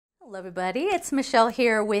Hello everybody, it's Michelle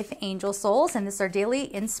here with Angel Souls, and this is our daily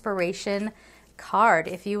inspiration card.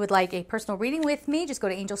 If you would like a personal reading with me, just go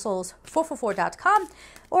to angelsouls444.com,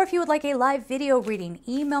 or if you would like a live video reading,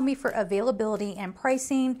 email me for availability and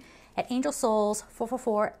pricing at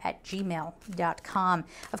angelsouls444@gmail.com.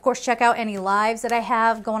 Of course, check out any lives that I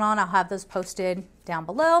have going on. I'll have those posted down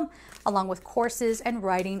below, along with courses and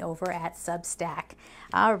writing over at Substack.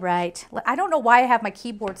 All right, I don't know why I have my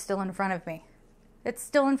keyboard still in front of me. It's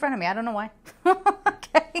still in front of me. I don't know why.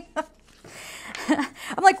 Okay.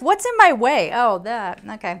 I'm like, what's in my way? Oh, that.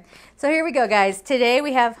 Okay. So here we go, guys. Today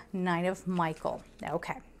we have Nine of Michael.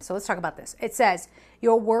 Okay. So let's talk about this. It says,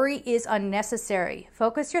 your worry is unnecessary.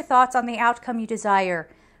 Focus your thoughts on the outcome you desire.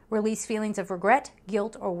 Release feelings of regret,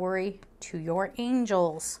 guilt, or worry to your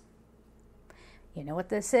angels. You know what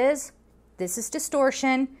this is? This is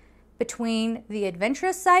distortion between the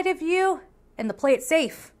adventurous side of you and the play it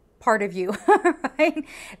safe part of you, right?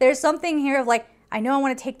 There's something here of like, I know I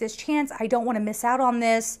want to take this chance. I don't want to miss out on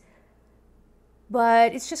this,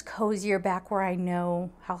 but it's just cozier back where I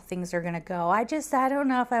know how things are going to go. I don't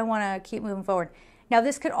know if I want to keep moving forward. Now,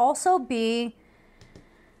 this could also be,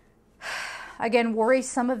 again,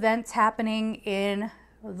 worrisome events happening in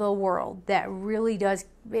the world that really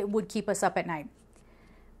it would keep us up at night.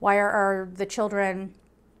 Why are the children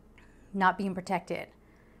not being protected?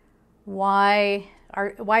 Why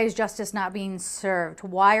is justice not being served?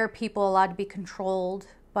 Why are people allowed to be controlled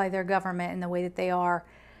by their government in the way that they are?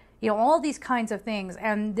 You know, all these kinds of things.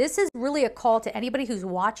 And this is really a call to anybody who's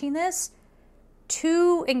watching this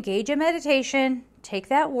to engage in meditation, take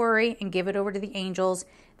that worry and give it over to the angels.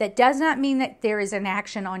 That does not mean that there is an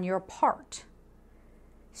action on your part.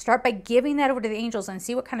 Start by giving that over to the angels and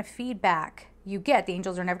see what kind of feedback you get. The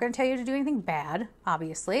angels are never going to tell you to do anything bad,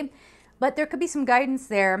 obviously. But there could be some guidance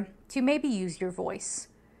there to maybe use your voice,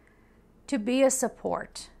 to be a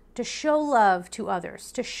support, to show love to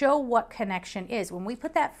others, to show what connection is. When we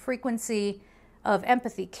put that frequency of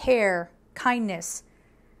empathy, care, kindness,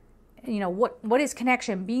 you know, what is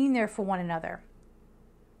connection? Being there for one another.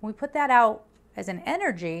 When we put that out as an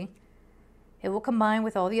energy, it will combine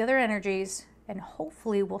with all the other energies and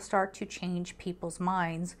hopefully will start to change people's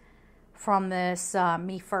minds from this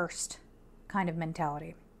me first kind of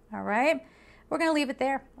mentality. All right, we're going to leave it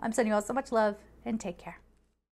there. I'm sending you all so much love and take care.